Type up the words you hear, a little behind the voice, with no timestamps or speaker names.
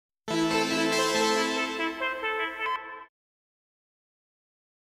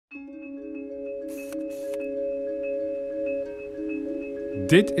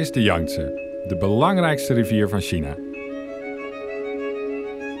Dit is de Yangtze, de belangrijkste rivier van China.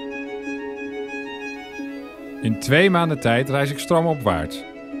 In 2 maanden tijd reis ik stroomopwaarts,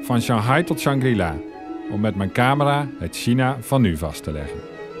 van Shanghai tot Shangri-La, om met mijn camera het China van nu vast te leggen.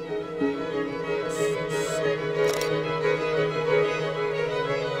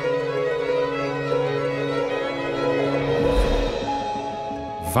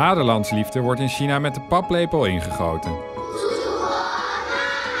 Vaderlandsliefde wordt in China met de paplepel ingegoten.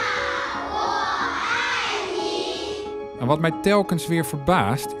 En wat mij telkens weer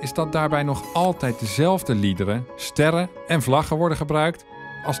verbaast, is dat daarbij nog altijd dezelfde liederen, sterren en vlaggen worden gebruikt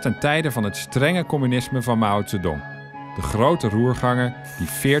als ten tijde van het strenge communisme van Mao Zedong, de grote roerganger die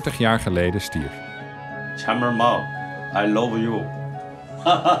 40 jaar geleden stierf. Chairman Mao, I love you.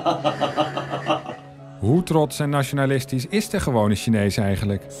 Hoe trots en nationalistisch is de gewone Chinees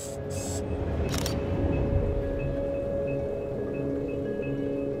eigenlijk?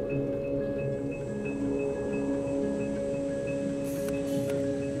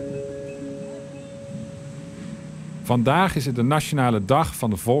 Vandaag is het de nationale dag van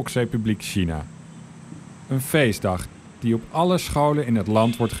de Volksrepubliek China. Een feestdag die op alle scholen in het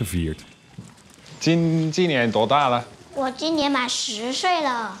land wordt gevierd. 今年多大了？我今年满10岁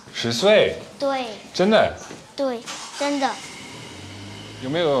了。10岁？对。真的？对，真的。有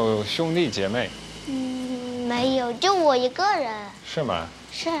没有兄弟姐妹？没有，就我一个人。是吗？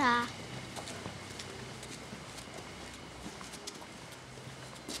是啊。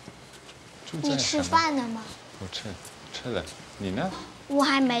你吃饭了吗？我吃了。你呢？我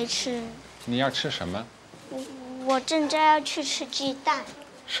还没吃。你要吃什么？我正在要去吃鸡蛋。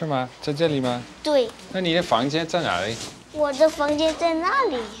是吗？在这里吗？对。那你的房间在哪里？我的房间在那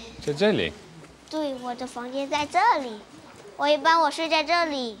里。在这里？对，我的房间在这里。我睡在这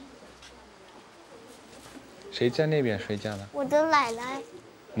里。谁在那边睡觉呢？我的奶奶。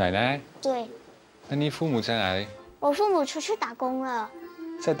奶奶？对。那你父母在哪里？我父母出去打工了。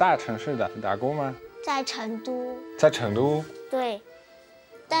在大城市打工吗？在成都。在成都？对。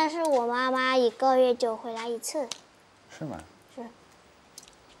但是我妈妈1个月就回来1次。是吗？是。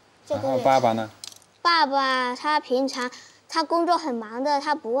然后爸爸呢？爸爸他平常他工作很忙的，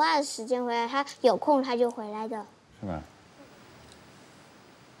他不按时间回来，他有空他就回来的。是吗？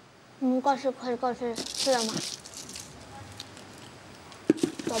快吃，吃了吗？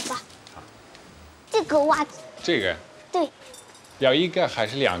走吧。这个袜子。这个。对。要1个还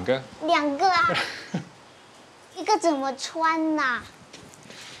是2个？2个啊。1个怎么穿呐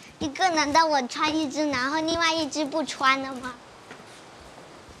？1个难道我穿1只，然后另外1只不穿了吗？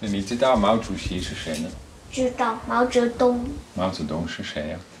那你知道毛主席是谁呢？知道，毛泽东。毛泽东是谁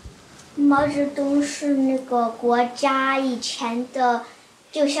呀？毛泽东是那个国家以前的，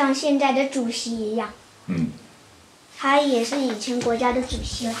就像现在的主席一样。他也是以前国家的主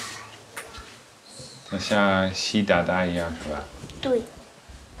席了。那像习大大一样是吧？对。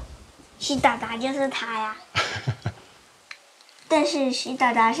习大大就是他呀。但是习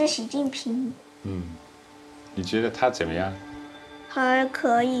大大是习近平。你觉得他怎么样？还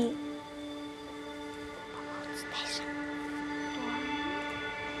可以。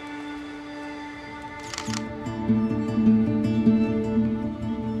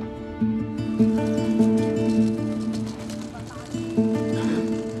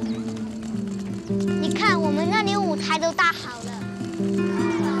你看，我们那里舞台都搭好了。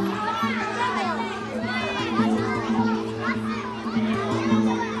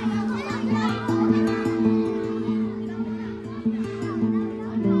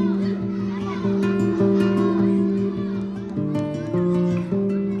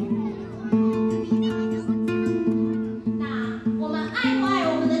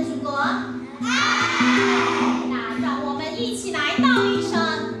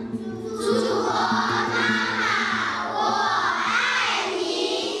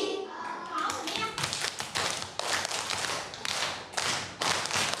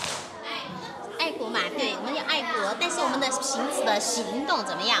行动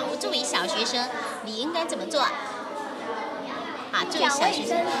怎么样？我作为小学生，你应该怎么做？作为小学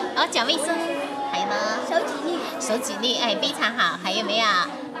生，讲卫生，还有呢？手举例，哎，非常好。还有没有？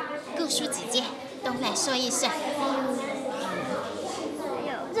各抒己见，都来说一声。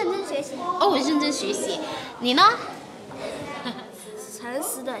认真学习。认真学习。你呢？诚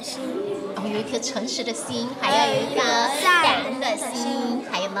实的心。有一颗诚实的心，还要有一个感恩的心，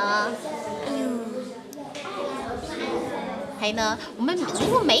还有呢？还有呢，我们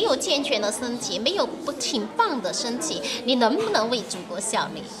如果没有健全的身体，没有挺棒的身体，你能不能为祖国效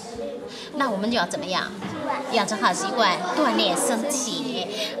力？那我们就要怎么样？养成好习惯，锻炼身体。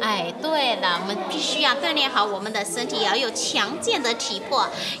哎，对了，我们必须要锻炼好我们的身体，要有强健的体魄，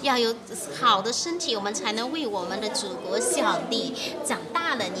要有好的身体，我们才能为我们的祖国效力。长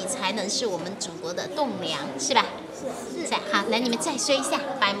大了，你才能是我们祖国的栋梁，是吧？是。好，来你们再说一下，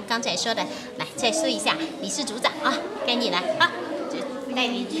把我们刚才说的，来再说一下。你是组长啊，该你来啊，带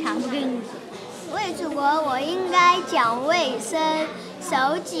你唱。为祖国，我应该讲卫生。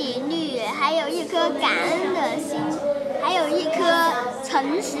守纪律，还有一颗感恩的心，还有一颗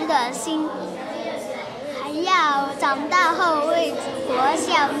诚实的心，还要长大后为祖国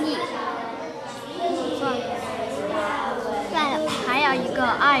效力。算了，还有一个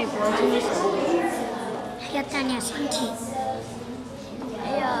爱国精神，还要锻炼身体，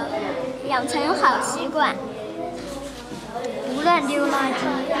还有养成好习惯，不乱丢垃圾。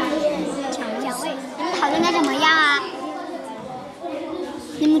讲卫生，你们讨论的怎么样啊？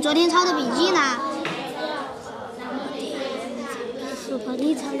你们昨天抄的笔记呢？书包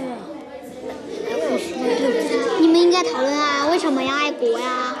里抄的。你们应该讨论啊，为什么要爱国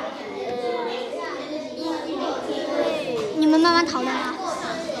呀？你们慢慢讨论啊。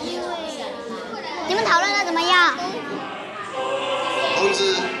你们讨论的怎么样？通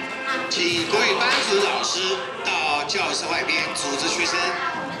知，请国语班主任老师到教室外边组织学生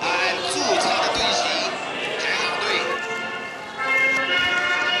按驻唱的队形排好队。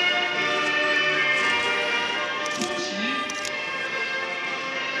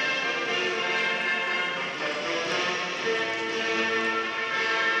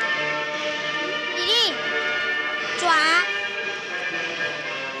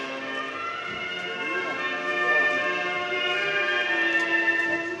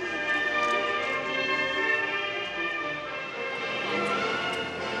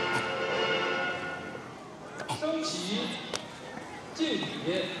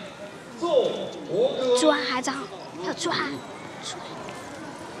转还早，要转。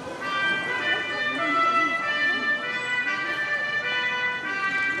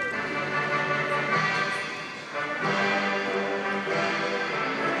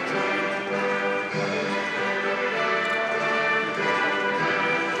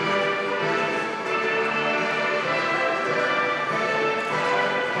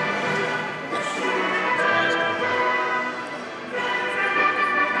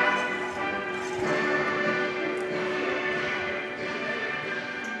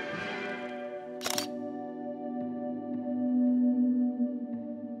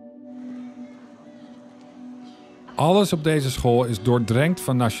Alles op deze school is doordrenkt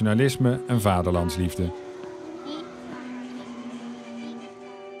van nationalisme en vaderlandsliefde.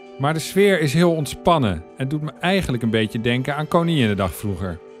 Maar de sfeer is heel ontspannen en doet me eigenlijk een beetje denken aan Koninginnedag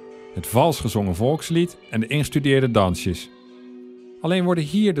vroeger. Het vals gezongen volkslied en de ingestudeerde dansjes. Alleen worden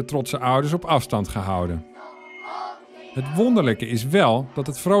hier de trotse ouders op afstand gehouden. Het wonderlijke is wel dat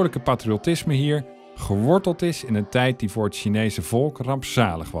het vrolijke patriotisme hier geworteld is in een tijd die voor het Chinese volk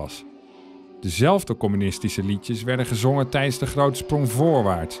rampzalig was. Dezelfde communistische liedjes werden gezongen tijdens de grote sprong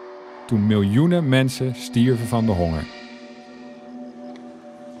voorwaarts, toen miljoenen mensen stierven van de honger.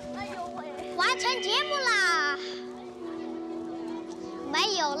 完成节目啦，没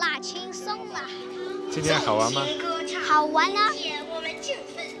有啦，轻松啦。今天好玩吗？好玩啊！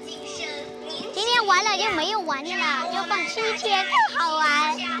今天玩了就没有玩的啦，就放7天，更好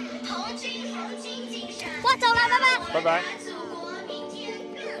玩。我走了，拜拜。拜拜。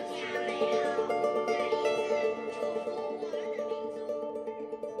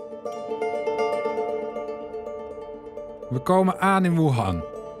We komen aan in Wuhan,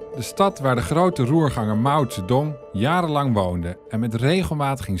 de stad waar de grote roerganger Mao Zedong jarenlang woonde en met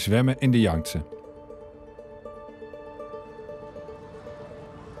regelmaat ging zwemmen in de Yangtze.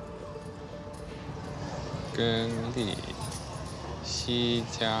 Genli,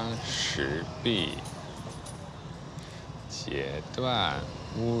 Xijiang Shibi, 截断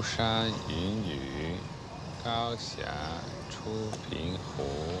巫山云雨，高峡出平湖，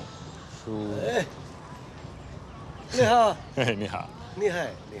书。你好，你好，厉害，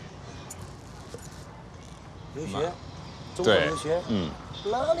留学，中国留学，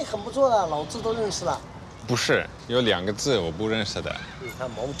那你很不错了，老字都认识了。不是，有2个字我不认识的。你看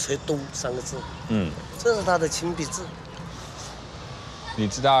毛泽东3个字，这是他的亲笔字。你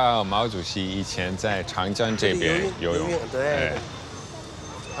知道毛主席以前在长江这边游泳？对，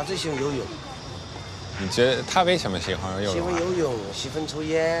他最喜欢游泳。你觉得他为什么喜欢游泳？喜欢游泳，喜欢抽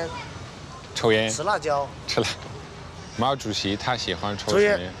烟。抽烟？吃辣椒。吃辣。毛主席他喜欢抽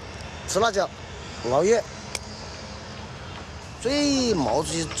烟，吃辣椒，熬夜。冒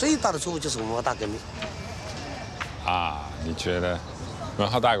出去最大的错误就是文化大革命。啊，你觉得文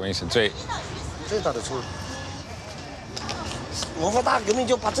化大革命是最大的错误？文化大革命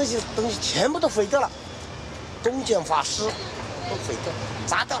就把这些东西全部都毁掉了，东简法师都毁掉，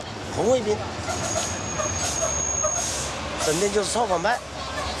砸掉了，红卫兵，整天就是造反派。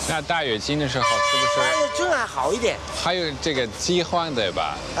那大跃进的时候是不是？大跃进还好一点。还有这个饥荒对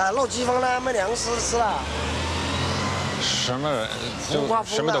吧？闹饥荒了，没粮食吃了。什么就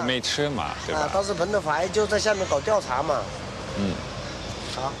什么都没吃嘛，对吧？当时彭德怀就在下面搞调查嘛。嗯。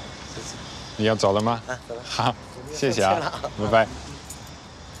好，你要走了吗？走了。好，谢谢啊，拜拜。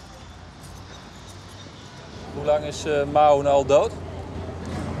 Hoe lang is Mao nou al dood?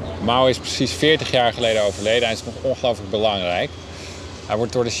 Mao is precies 40 jaar geleden overleden. Hij is nog ongelooflijk belangrijk. Hij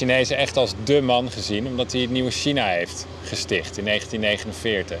wordt door de Chinezen echt als dé man gezien, omdat hij het nieuwe China heeft gesticht in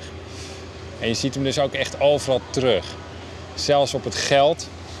 1949. En je ziet hem dus ook echt overal terug. Zelfs op het geld.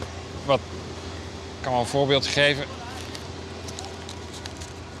 Ik kan wel een voorbeeld geven.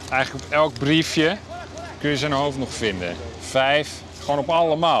 Eigenlijk op elk briefje kun je zijn hoofd nog vinden. 5, gewoon op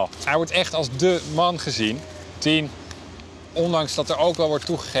allemaal. Hij wordt echt als dé man gezien. 10, ondanks dat er ook wel wordt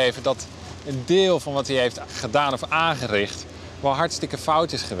toegegeven dat een deel van wat hij heeft gedaan of aangericht wel hartstikke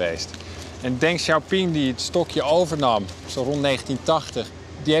fout is geweest. En Deng Xiaoping, die het stokje overnam, zo rond 1980,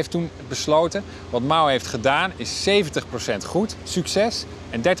 die heeft toen besloten, wat Mao heeft gedaan is 70% goed, succes,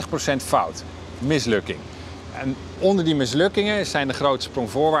 en 30% fout, mislukking. En onder die mislukkingen zijn de grote sprong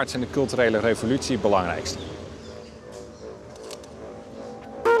voorwaarts en de culturele revolutie het belangrijkste.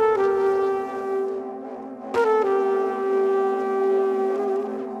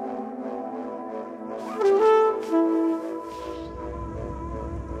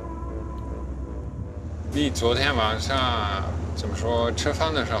 你昨天晚上怎么说？吃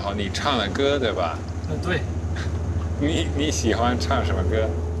饭的时候你唱了歌对吧？对。你喜欢唱什么歌？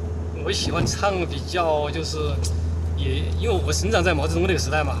我喜欢唱比较就是，因为我生长在毛泽东那个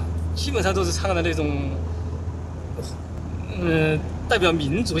时代嘛，基本上都是唱的那种，代表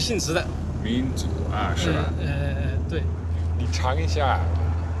民族性质的。民族啊，是吧？对。你唱一下，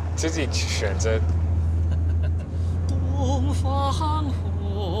自己选择。东方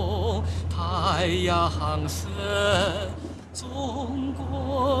红，太阳升，中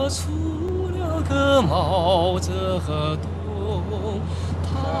国出了个毛泽东，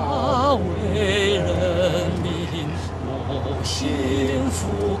他为人民谋幸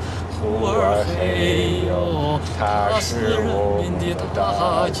福，呼儿嘿哟，他是人民的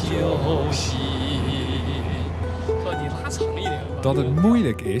大救星。你拉长一点。 Dat het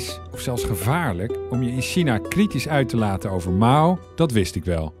moeilijk is, of zelfs gevaarlijk, om je in China kritisch uit te laten over Mao, dat wist ik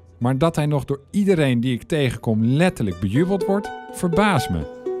wel. Maar dat hij nog door iedereen die ik tegenkom letterlijk bejubeld wordt, verbaast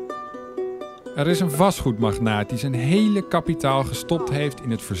me. Er is een vastgoedmagnaat die zijn hele kapitaal gestopt heeft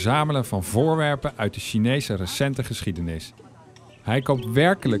in het verzamelen van voorwerpen uit de Chinese recente geschiedenis. Hij koopt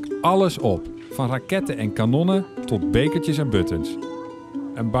werkelijk alles op, van raketten en kanonnen tot bekertjes en buttons.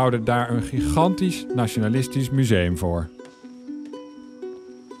 En bouwde daar een gigantisch nationalistisch museum voor.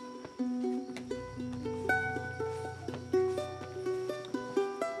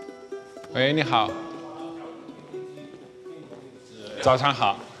 喂，你好。早上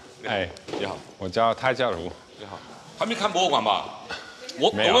好。哎，你好，他叫卢。你好。还没看博物馆吧？我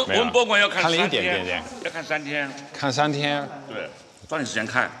们博物馆要看3天。看了一点点。要看3天。看3天。对，抓紧时间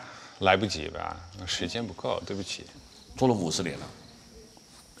看。来不及吧？时间不够，对不起。做了50年了。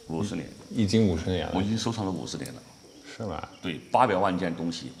50年。已经50年了。我已经收藏了50年了。是吗？对，800万件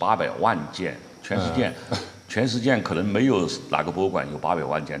东西，800万件，全世界可能没有哪个博物馆有800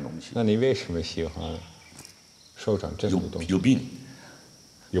万件东西。那你为什么喜欢收藏这种东西？有病，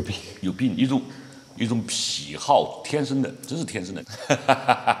有病，一种癖好，天生的，真是天生的。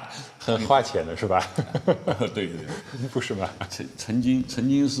很花钱的是吧？对，不是吧？曾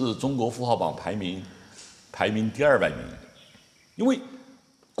经是中国富豪榜排名第200名，因为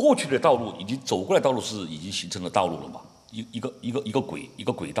过去的道路以及走过来道路是已经形成了道路了嘛。 一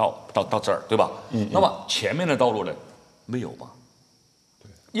个轨道到这儿，对吧？那么前面的道路呢，没有嘛？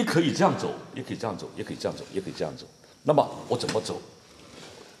也可以这样走，也可以这样走，也可以这样走，也可以这样走。那么我怎么走？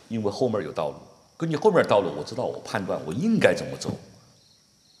因为后面有道路，根据后面的道路，我知道我判断我应该怎么走，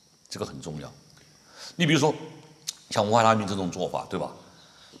这个很重要。你比如说像文化大革命这种做法，对吧？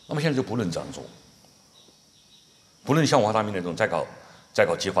那么现在就不能这样做，不能像文化大革命那种再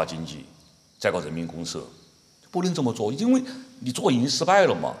搞计划经济，再搞人民公社。 不能这么做，因为你做已经失败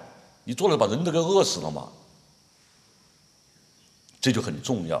了嘛，你做了把人都给饿死了嘛，这就很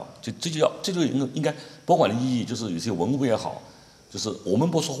重要，这就应该博物馆的意义就是有些文物也好，就是我们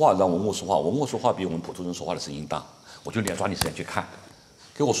不说话，让文物说话，文物说话比我们普通人说话的声音大。我觉得你要抓紧时间去看，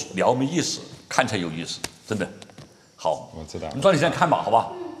跟我聊没意思，看才有意思，真的。好，我知道。你抓紧时间看吧，好吧？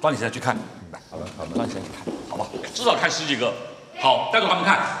抓紧时间去看。好了，抓紧时间去看，好吧？至少看10几个。好，带着他们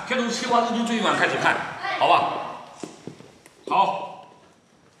看，片头切完日军最晚开始看，好吧？好。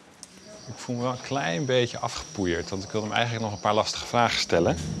Ik voel me wel een klein beetje afgepoeierd, want ik wilde hem eigenlijk nog een paar lastige vragen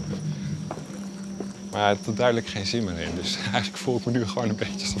stellen. Maar het had duidelijk geen zin meer in, dus eigenlijk voel ik me nu gewoon een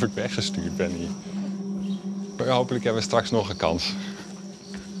beetje alsof ik weggestuurd ben hier. Maar hopelijk hebben we straks nog een kans.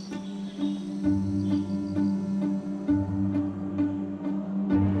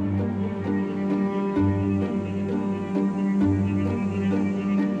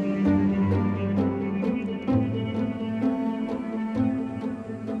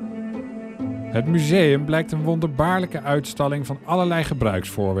 Het museum blijkt een wonderbaarlijke uitstalling van allerlei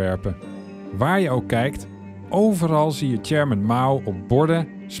gebruiksvoorwerpen. Waar je ook kijkt, overal zie je Chairman Mao op borden,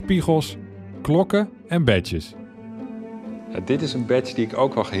 spiegels, klokken en badges. Ja, dit is een badge die ik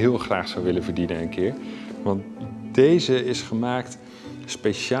ook wel heel graag zou willen verdienen een keer. Want deze is gemaakt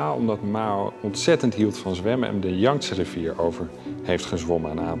speciaal omdat Mao ontzettend hield van zwemmen en de Yangtze rivier over heeft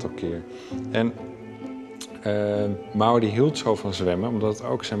gezwommen een aantal keer. En Mao die hield zo van zwemmen omdat het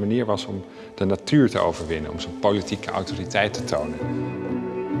ook zijn manier was om de natuur te overwinnen, om zijn politieke autoriteit te tonen.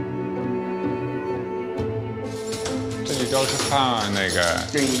 这里都是放那个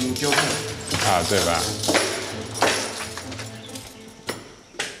电影胶片啊，对吧？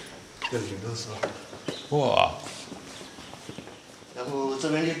这里都是。哇！然后这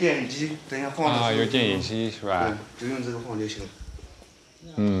边的电影机，等一下放的时候啊，有电影机是吧？对，就用这个放就行了。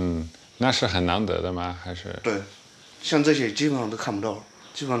嗯，那是很难得的吗？还是？对，像这些基本上都看不到，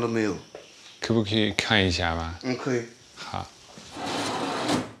基本上都没有。可不可以看一下吗？嗯，可以。好。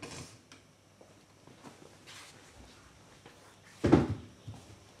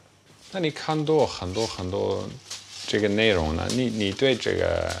那你看多很多这个内容呢？你对这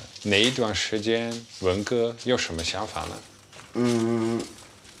个哪一段时间文革有什么想法呢？嗯，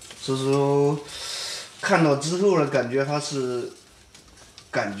就是说看到之后呢，感觉它是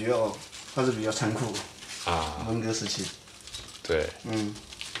比较残酷啊，文革时期。对。嗯，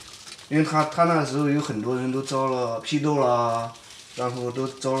因为他那时候有很多人都遭了批斗啦，然后都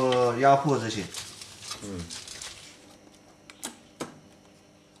遭了压迫这些。嗯。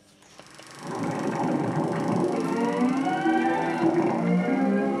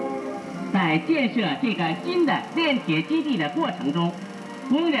在建设这个新的炼铁基地的过程中，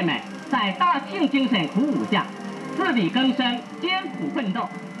工人们在大庆精神鼓舞下，自力更生、艰苦奋斗，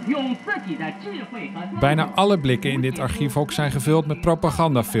用自己的智慧和。 Bijna alle blikken in dit archiefhok zijn gevuld met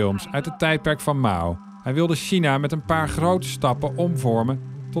propagandafilms uit het tijdperk van Mao. Hij wilde China met een paar grote stappen omvormen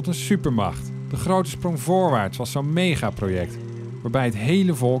tot een supermacht. De grote sprong voorwaarts was zo'n megaproject, waarbij het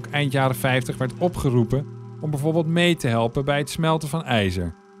hele volk eind jaren 50 werd opgeroepen om bijvoorbeeld mee te helpen bij het smelten van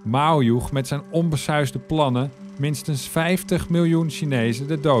ijzer. Mao joeg met zijn onbesuisde plannen minstens 50 miljoen Chinezen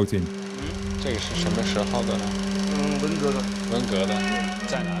de dood in.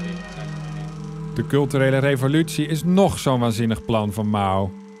 De culturele revolutie is nog zo'n waanzinnig plan van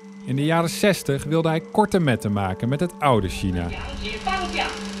Mao. In de jaren 60 wilde hij korte metten maken met het oude China.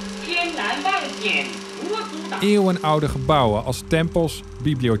 Eeuwenoude gebouwen als tempels,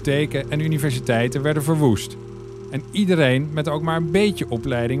 bibliotheken en universiteiten werden verwoest. En iedereen met ook maar een beetje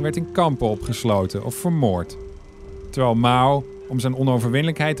opleiding werd in kampen opgesloten of vermoord. Terwijl Mao, om zijn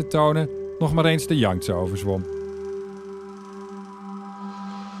onoverwinnelijkheid te tonen, nog maar eens de Yangtze overzwom.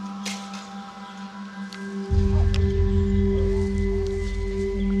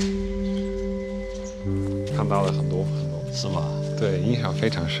是吗？对，影响非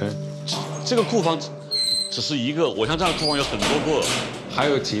常深。这个库房只是一个，我像这样的库房有很多个，还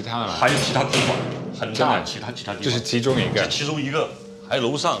有其他的吗？还有其他库房，很大，其他地方。这是其中一个。这其中一个，还有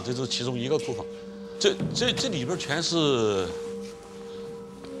楼上，这是其中一个库房。这里边全是，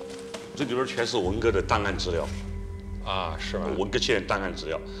这里边全是文革的档案资料。啊，是吧？文革期间档案资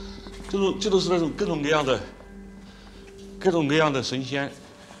料，这都是那种各种各样的神仙。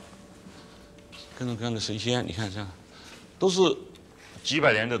 各种各样的神仙，你看这样，都是几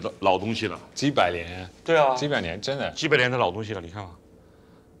百年的老东西了。几百年？对啊，几百年，真的。几百年的老东西了，你看吧，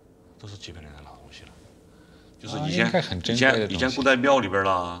都是几百年的老东西了。就是以前供在庙里边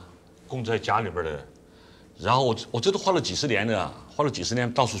啦，供在家里边的。然后我这都花了几十年的啊，花了几十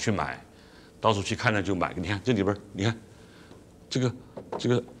年到处去买，到处去看了就买。你看这里边，你看这个，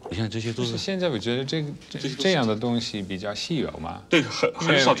你看这些都是。现在我觉得这样的东西比较稀有嘛。对，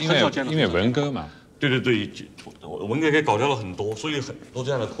很少见的。因为文革嘛。对，文革给搞掉了很多，所以很多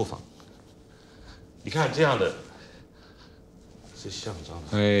这样的库房。你看这样的，是象征。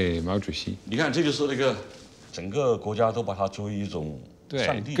哎，毛主席。你看，这就是那个整个国家都把它作为一种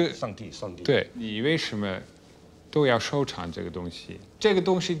上帝，上帝。对，你为什么都要收藏这个东西？这个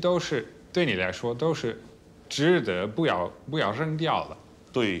东西都是对你来说都是值得不要扔掉的。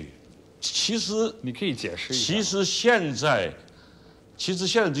对，其实你可以解释一下。其实现在这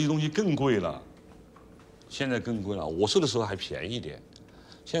些东西更贵了，现在更贵了。我收的时候还便宜一点，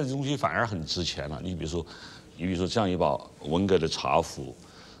现在这东西反而很值钱了。你比如说这样一把文革的茶壶，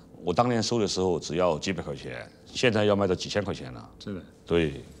我当年收的时候只要几百块钱，现在要卖到几千块钱了。是的。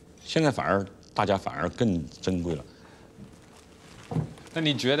对，现在大家反而更珍贵了。那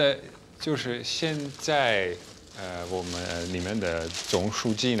你觉得就是现在你们的总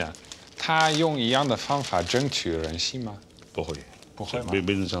书记呢，他用一样的方法争取人心吗？不会，不会吗？没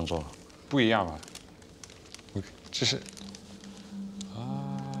人这样做，不一样吗？这是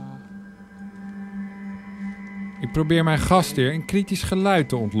Ik probeer mijn gastheer een kritisch geluid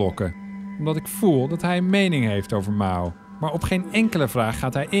te ontlokken, omdat ik voel dat hij een mening heeft over Mao. Maar op geen enkele vraag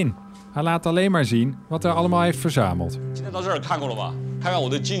gaat hij in. Hij laat alleen maar zien wat hij allemaal heeft verzameld. 今天到这儿看过了吧？看看我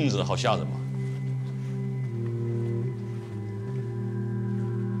的镜子，好吓人吗？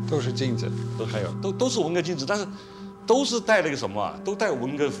都是镜子，还有都是文革镜子，但是都是带那个什么啊，都带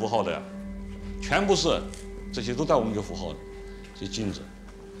文革符号的，全部是这些都带文革符号的这些镜子。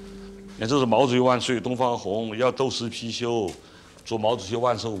你看，这是毛主席万岁，东方红，要斗士貔貅，祝毛主席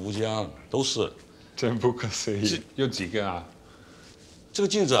万寿无疆，都是。真不可思议。有几个啊？这个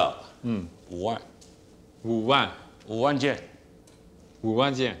镜子，5万，5万件，5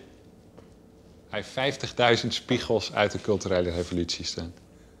万件。Hij 50.000 spiegels uit de culturele revolutie staan.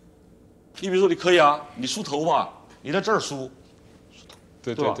 你比如说，你可以啊，你梳头吧，你在这儿梳，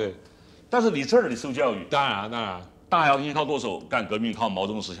对，但是你这儿你受教育，当然。大跃进靠剁手，干革命靠毛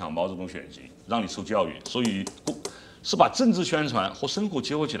泽东思想、毛泽东选集，让你受教育，所以是把政治宣传和生活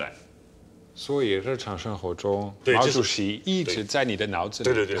结合起来。所以日常生活中，毛主席一直在你的脑子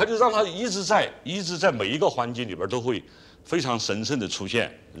里。对，他就让他一直在每一个环境里边都会非常神圣的出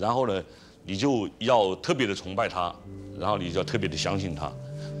现，然后呢，你就要特别的崇拜他，然后你就要特别的相信他，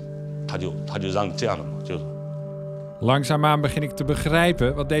他就让你这样的嘛，就是。Langzaamaan begin ik te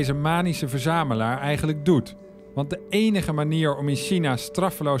begrijpen wat deze manische verzamelaar eigenlijk doet. Want de enige manier om in China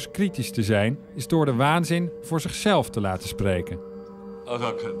straffeloos kritisch te zijn, is door de waanzin voor zichzelf te laten spreken.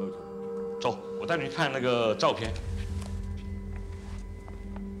 走，我带你看那个照片。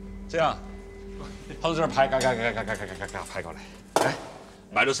这样，他从这儿拍，嘎拍过来。哎，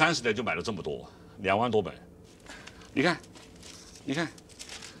买了30的就买了这么多，2万多本。你看，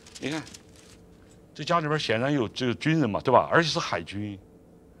这家里边显然有这个军人嘛，对吧？而且是海军，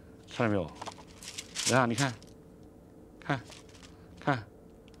看到没有？你看，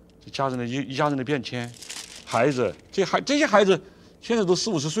这家人的一家人的便签，孩子，这些孩子现在都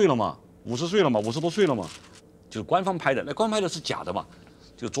40、50岁了嘛，50岁了嘛，50多岁了嘛，就是官方拍的，那官方拍的是假的嘛，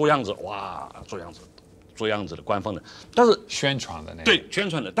就做样子，哇，做样子的官方的，但是宣传的那个，对，宣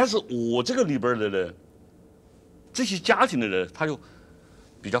传的，但是我这个里边的呢，这些家庭的人他就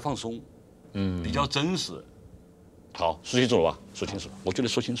比较放松，比较真实。好，说清楚了吧？说清楚了，我觉得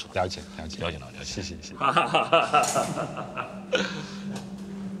说清楚了。了解，谢谢。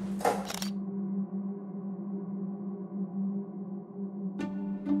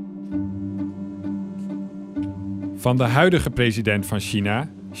Van de huidige president van China,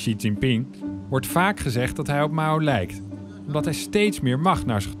 Xi Jinping, wordt vaak gezegd dat hij op Mao lijkt, omdat hij steeds meer macht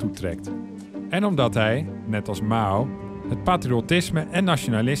naar zich toe trekt. En omdat hij, net als Mao, het patriotisme en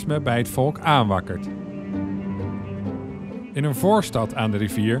nationalisme bij het volk aanwakkert. In een voorstad aan de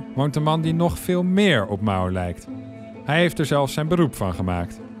rivier woont een man die nog veel meer op Mao lijkt. Hij heeft er zelfs zijn beroep van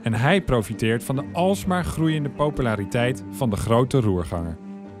gemaakt. En hij profiteert van de alsmaar groeiende populariteit van de grote roerganger.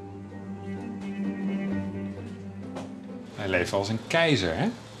 Hij leeft als een keizer, hè?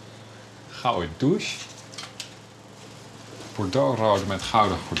 Gouden douche. Bordeauxrood met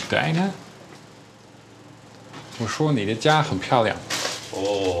gouden gordijnen. 我说你的家很漂亮。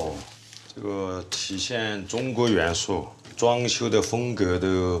哦，这个体现中国元素，装修的风格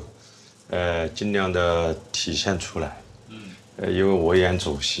都尽量的体现出来。因为我演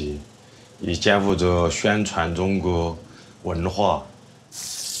主席，也肩负着宣传中国文化。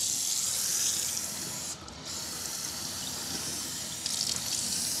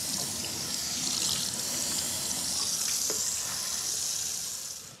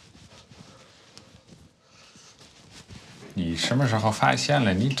你什么时候发现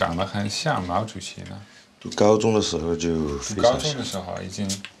了你长得很像毛主席呢？读高中的时候就非常像。高中的时候已经，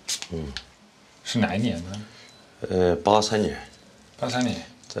是哪一年呢？83年。83年。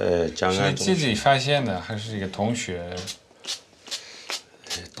在江安中学。是自己发现的，还是一个同学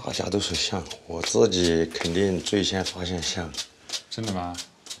大家都说像，我自己肯定最先发现像。真的吗？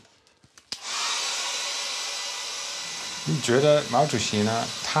你觉得毛主席呢？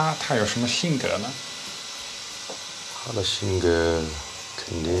他有什么性格呢？他的性格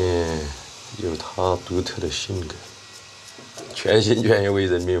肯定有他独特的性格，全心全意为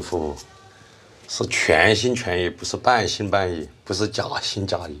人民服务，是全心全意，不是半心半意，不是假心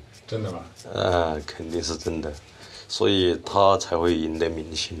假意。真的吗？肯定是真的，所以他才会赢得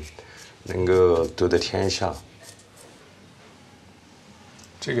民心，能够夺得天下。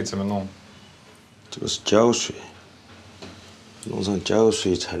这个怎么弄？这个是胶水，弄上胶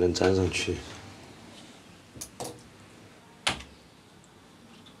水才能粘上去。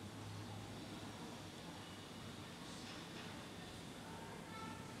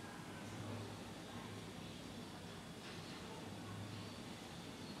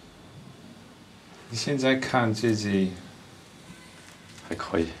你现在看自己还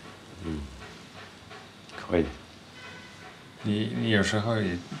可以，可以。你有时候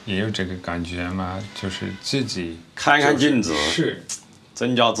也有这个感觉吗？就是自己看看镜子，是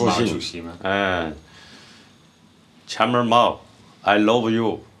增加自信。毛主席吗？前门毛 ，I love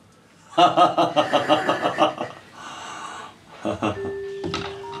you。哈哈哈哈哈哈！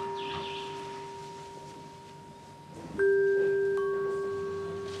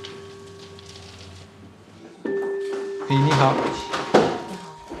你好。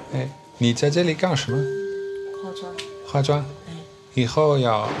哎，你在这里干什么？化妆。化妆。以后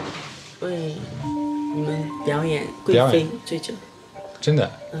要为你们表演贵妃醉酒。真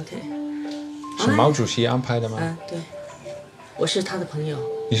的 ？OK。是毛主席安排的吗？对。我是他的朋友。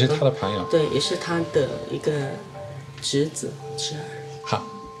你是他的朋友？对，也是他的一个侄子侄儿。好，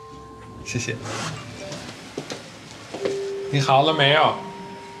谢谢。你好了没有？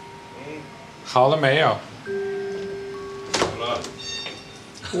好了没有？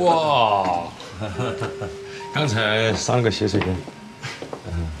哇！刚才上个洗水间。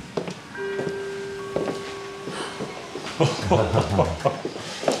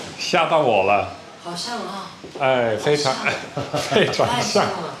吓到我了。好像啊。哎，非常像。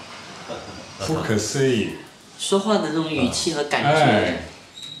不可思议。说话的那种语气和感觉，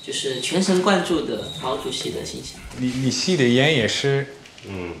就是全神贯注的毛主席的形象。你吸的烟也是，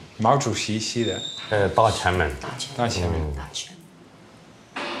毛主席吸的。大前门。大前门。大前门。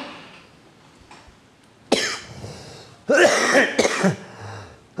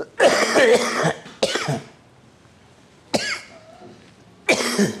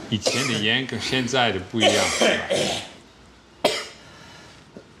以前的烟跟现在的不一样，是吧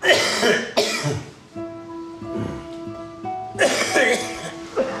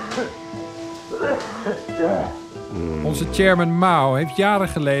？Onze chairman Mao heeft jaren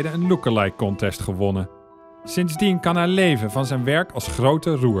geleden een lookalike contest gewonnen. Sindsdien kan hij leven van zijn werk als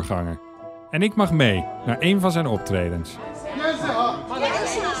grote roerganger. En ik mag mee naar een van zijn optredens.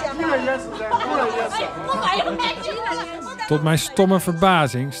 Tot mijn stomme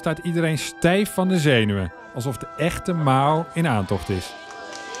verbazing staat iedereen stijf van de zenuwen, alsof de echte Mao in aantocht is.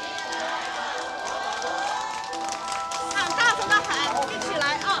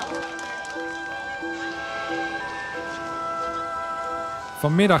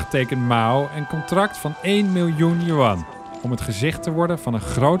 Vanmiddag tekent Mao een contract van 1 miljoen yuan om het gezicht te worden van een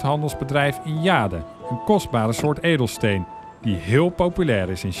groot handelsbedrijf in jade, een kostbare soort edelsteen die heel populair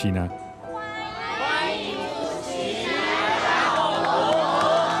is in China.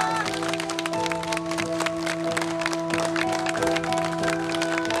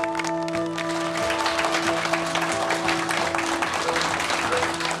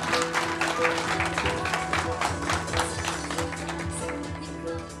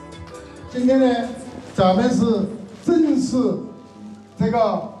今天呢，咱们是正式这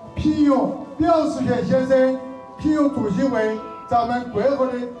个聘用廖世全先生聘用主席为咱们国合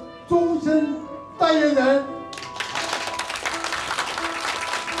的终身代言人。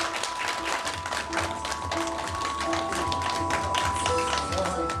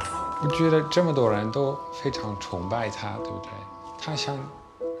我觉得这么多人都非常崇拜他，对不对？他像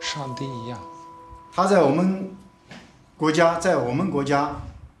上帝一样。他在我们国家，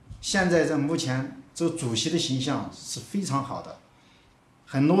现在在目前这个主席的形象是非常好的，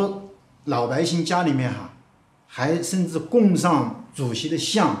很多老百姓家里面还甚至供上主席的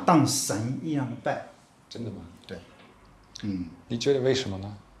像当神一样的拜。真的吗？对。你觉得为什么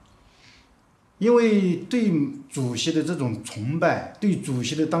呢？因为对主席的这种崇拜，对主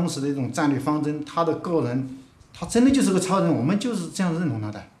席的当时的这种战略方针，他的个人，他真的就是个超人，我们就是这样认同他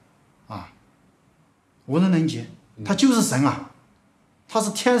的，无人能及，他就是神啊，他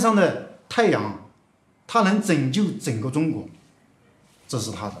是天上的太阳，他能拯救整个中国，这是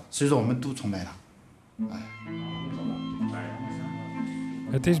他的，所以说我们都崇拜他。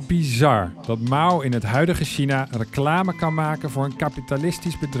Het is bizar dat Mao in het huidige China reclame kan maken voor een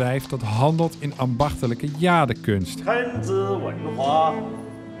kapitalistisch bedrijf dat handelt in ambachtelijke jadekunst. 臣子文化，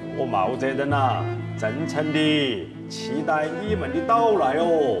我毛泽东啊，真诚地期待你们的到来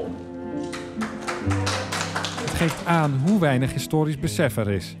哦。 Het geeft aan hoe weinig historisch besef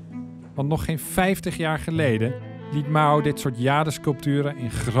er is. Want nog geen 50 jaar geleden liet Mao dit soort jadesculpturen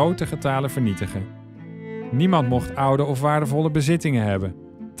in grote getalen vernietigen. Niemand mocht oude of waardevolle bezittingen hebben.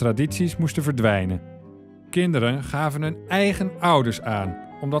 Tradities moesten verdwijnen. Kinderen gaven hun eigen ouders aan,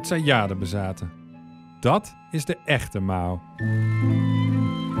 omdat zij jade bezaten. Dat is de echte Mao.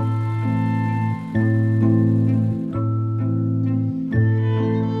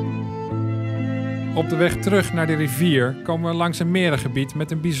 Op de weg terug naar de rivier komen we langs een merengebied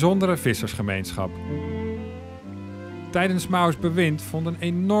met een bijzondere vissersgemeenschap. Tijdens Mao's bewind vonden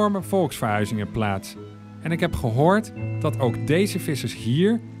enorme volksverhuizingen plaats. En ik heb gehoord dat ook deze vissers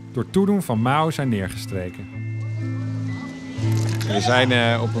hier door toedoen van Mao zijn neergestreken. We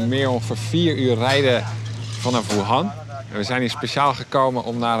zijn op een meer ongeveer 4 uur rijden vanaf Wuhan. En we zijn hier speciaal gekomen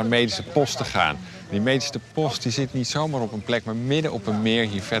om naar een medische post te gaan. Die medische post die zit niet zomaar op een plek, maar midden op een meer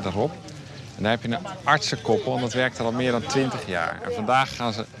hier verderop. En daar heb je een artsenkoppel en dat werkt al meer dan 20 jaar. En vandaag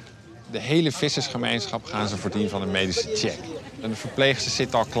gaan ze de hele vissersgemeenschap voorzien van een medische check. En de verpleegster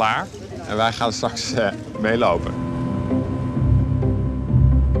zit al klaar en wij gaan straks meelopen.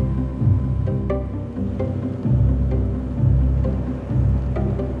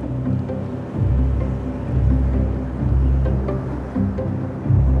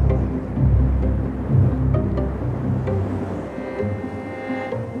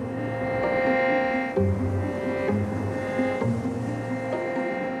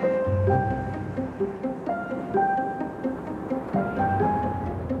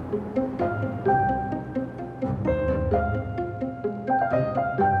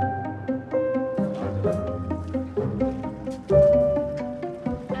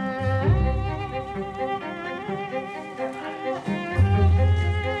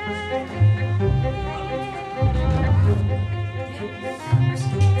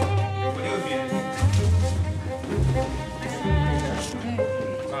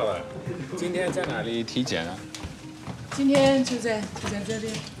体检啊？今天就在这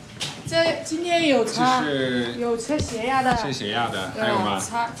边。今天有测血压的，测血压的，还有吗？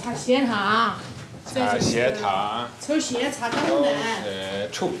查血糖，查血糖，抽血查功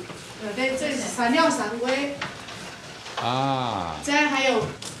能，处。对，这是3尿3归。啊。这还有，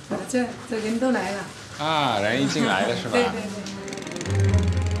这人都来了。啊，人已经来了是吧？对。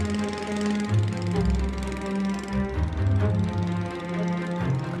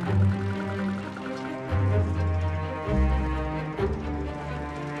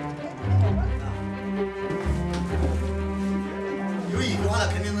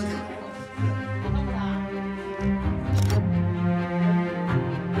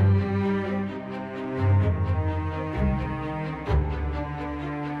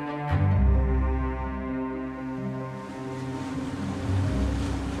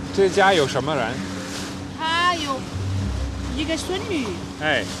 这家有什么人？他有一个孙女，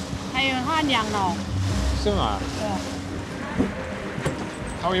哎，还有他2老。是吗？对。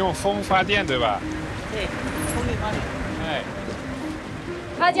他们用风发电对吧？对，风力发电。哎。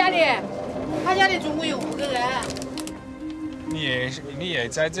他家里总共有5个人。你也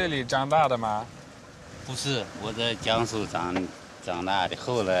在这里长大的吗？不是，我在江苏长大的，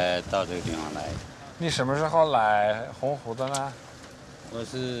后来到这个地方来。你什么时候来洪湖的呢？ 我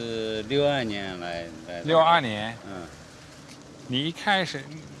是62年来。62年。嗯。你一开始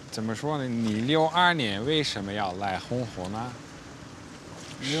怎么说呢？你62年为什么要来洪湖呢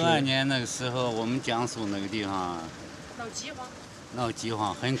？62年那个时候，我们江苏那个地方闹饥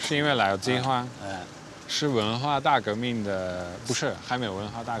荒，很苦。是因为闹饥荒？哎。是文化大革命的，不是，还没有文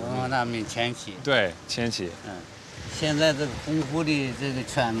化大革命。文化大革命前期。对，前期。嗯。现在这个洪湖的这个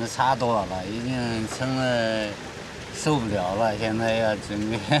圈子差多了，已经成了。 受不了了，现在要准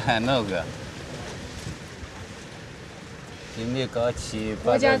备那个，准备搞起。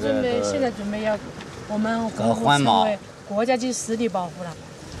国家现在准备要，我们洪湖成为国家级湿地保护了，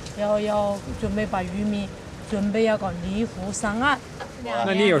要准备把渔民准备要搞离湖上岸。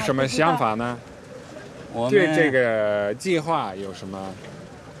那你有什么想法呢？对这个计划有什么？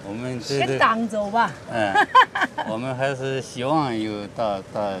我们先当走吧。嗯，我们还是希望有到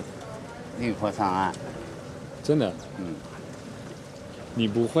离湖上岸。 真的，嗯，你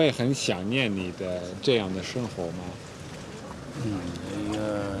不会很想念你的这样的生活吗？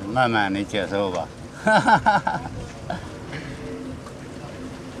嗯，慢慢的接受吧。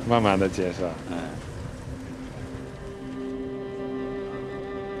慢慢的接受。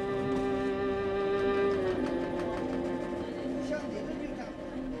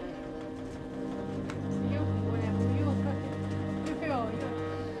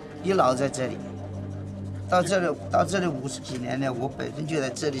你老在这里，到这里50几年了，我本身就在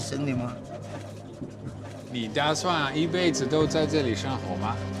这里生的嘛。你打算一辈子都在这里生活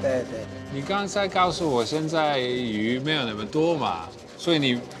吗？对。你刚才告诉我，现在鱼没有那么多嘛，所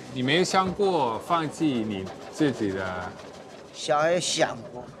以你没有想过放弃你自己的？想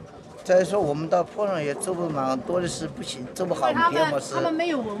过。再说我们到坡上也做不满，多的是不行，做不好别么事。他们没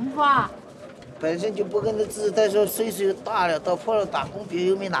有文化。本身就不跟着治，再说岁数大了，到坡上打工，别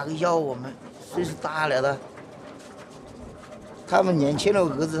又没哪个要我们，岁数大了的。他们年轻的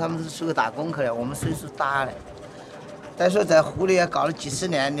儿子，他们是出去打工去了，我们岁数大了。再说在湖里也搞了几十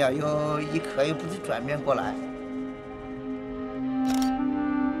年了，又一刻又不是转变过来。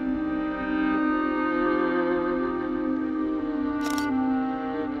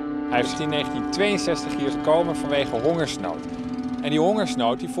Hij is in 1962 hier gekomen vanwege hongersnood. En die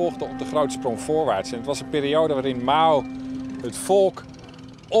hongersnood die volgde op de grote sprong voorwaarts. En het was een periode waarin Mao het volk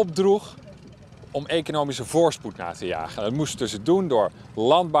opdroeg om economische voorspoed na te jagen. Dat moesten ze doen door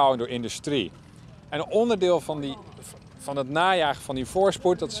landbouw en door industrie. En een onderdeel van het najagen van die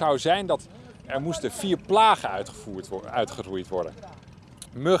voorspoed, dat zou zijn dat er moesten 4 plagen uitgeroeid worden.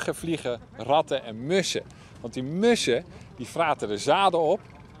 Muggen, vliegen, ratten en mussen. Want die mussen die vraten de zaden op.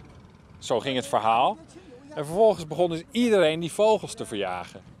 Zo ging het verhaal. En vervolgens begon dus iedereen die vogels te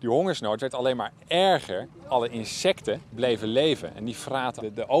verjagen. Die hongersnood werd alleen maar erger. Alle insecten bleven leven en die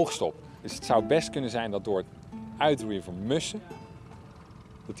vraten de oogst op. Dus het zou best kunnen zijn dat door het uitroeien van mussen,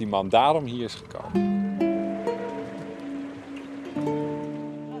 dat die man daarom hier is gekomen.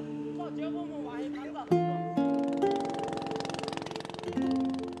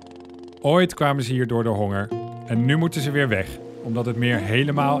 Ooit kwamen ze hier door de honger en nu moeten ze weer weg, omdat het meer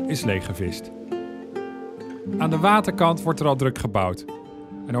helemaal is leeggevist. Aan de waterkant wordt er al druk gebouwd.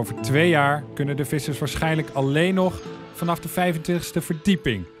 En over 2 jaar kunnen de vissers waarschijnlijk alleen nog vanaf de 25e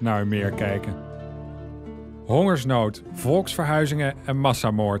verdieping naar hun meer kijken. Hongersnood, volksverhuizingen en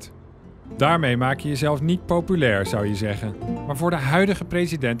massamoord. Daarmee maak je jezelf niet populair, zou je zeggen. Maar voor de huidige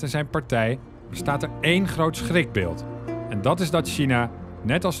president en zijn partij bestaat er 1 groot schrikbeeld. En dat is dat China,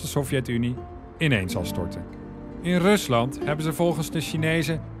 net als de Sovjet-Unie, ineen zal storten. In Rusland hebben ze volgens de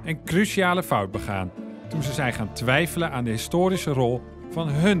Chinezen een cruciale fout begaan toen ze zijn gaan twijfelen aan de historische rol van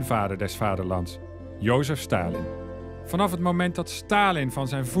hun vader des vaderlands, Jozef Stalin. Vanaf het moment dat Stalin van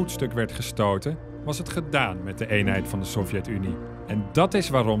zijn voetstuk werd gestoten, was het gedaan met de eenheid van de Sovjet-Unie. En dat is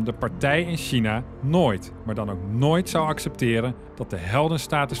waarom de partij in China nooit, maar dan ook nooit zou accepteren dat de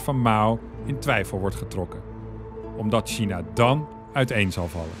heldenstatus van Mao in twijfel wordt getrokken. Omdat China dan uiteen zal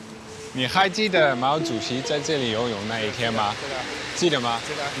vallen. 你还记得毛主席在这里游泳那一天吗？记得吗？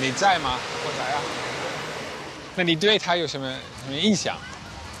你在吗？我在啊。那你对他有什么印象？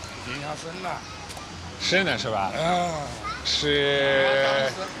印象深了。深的是吧？是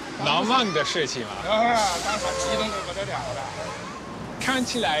难忘的事情嘛。当时激动得不得了了。看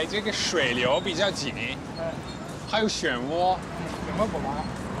起来这个水流比较紧，还有漩涡。什么不吗？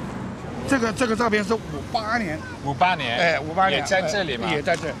这个照片是58年。58年。哎，58年。也在这里吗？也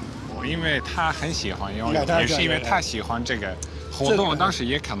在这。因为他很喜欢游泳，也是因为他喜欢这个活动。当时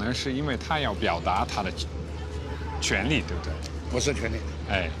也可能是因为他要表达他的权利，对不对？不是权利。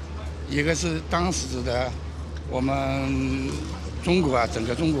哎，一个是当时的我们中国啊，整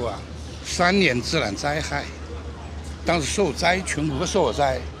个中国啊，3年自然灾害，当时受灾，全国受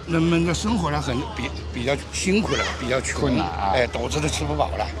灾，人们的生活呢比较辛苦了，比较困难啊，哎，肚子都吃不饱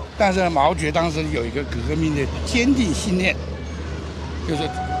了。但是毛主席当时有一个革命的坚定信念，就是。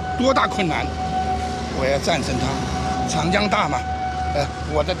多大困难，我要战胜它。长江大嘛，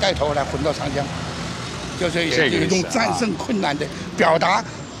我的带头来混到长江，就是有一种战胜困难的表达，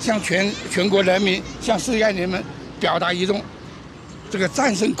向全国人民、向世界人民表达一种这个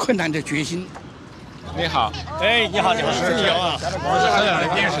战胜困难的决心。你好，哎，你好，你好，是你啊，我是河南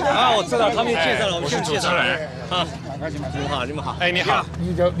的电视台啊，我知道，他们介绍了，我是主持人啊，你们好，你们好，哎，你好，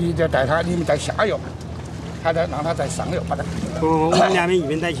你就带他，你们在下游。他在让他在上游把它。我们2边一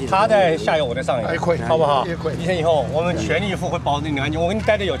边在一起。他在下游，我在上游。也可以，好不好？也可以。1天以后，我们全力以赴会保证你的安全。我给你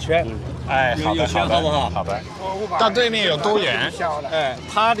带的有圈。哎，好的，好的，好不好？好的。到对面有多远？哎，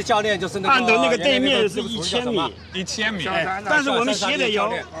他的教练就是那个。岸的那个对面是1000米，1000米。但是我们斜着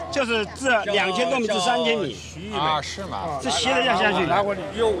游，就是这2000多米至3000米。啊，是吗？这斜着要下去。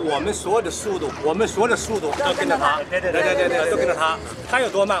用我们所有的速度，都跟着他。对，都跟着他。他有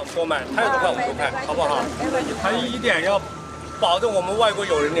多慢，他有多快，我们多快，好不好？他一点要保证我们外国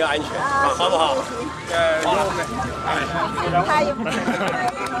友人的安全，好不好？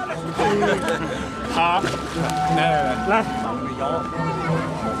好，来。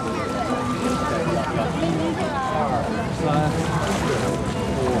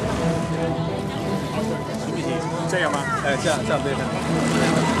行不行？这样吗？哎，这样对的。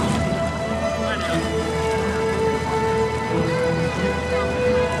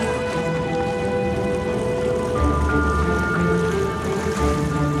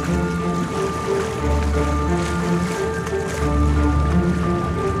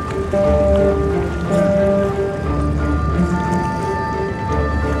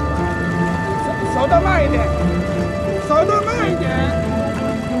手动慢一点，手动慢一点。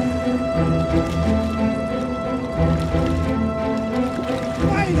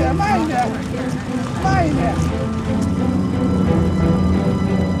慢一点，慢一点，慢一点。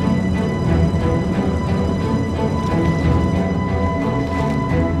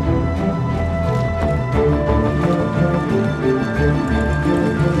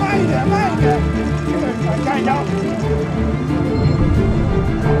慢一点，慢一点，加油！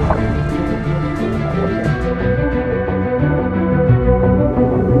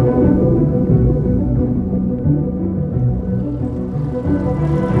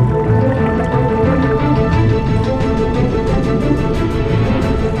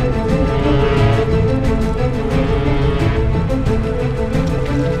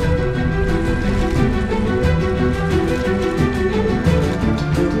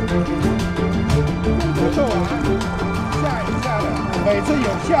每次有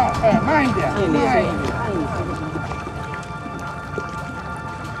效，慢一点，慢一点。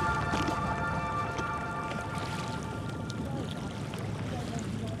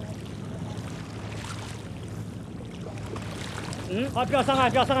好，不要上岸，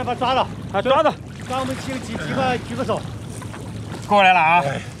不要上岸，把他抓了，抓着，抓我们举个手，过来了啊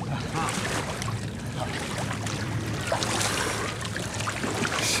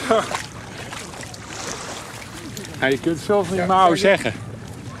！Zo. Ja, je kunt veel van je mouw zeggen.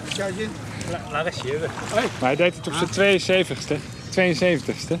 Laat een shirt. Maar hij deed het op zijn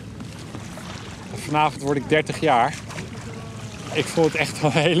 72ste. Vanavond word ik 30 jaar. Ik voel het echt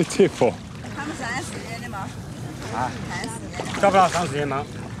wel een hele tippel.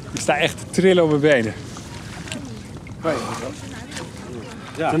 Ik sta echt te trillen op mijn benen.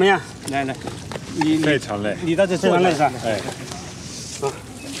 怎么样？来，非常累。你到这坐那上。哎。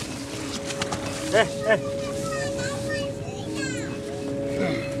哎。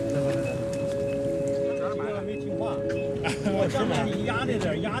我上面你压着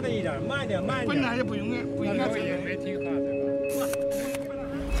点，压着一点，慢点，慢点。本来就不应该没听话，对吧？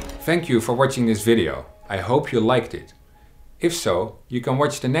 Thank you for watching this video. I hope you liked it. If so, you can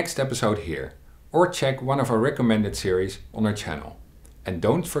watch the next episode here, or check one of our recommended series on our channel. And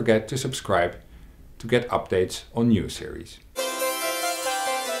don't forget to subscribe to get updates on new series.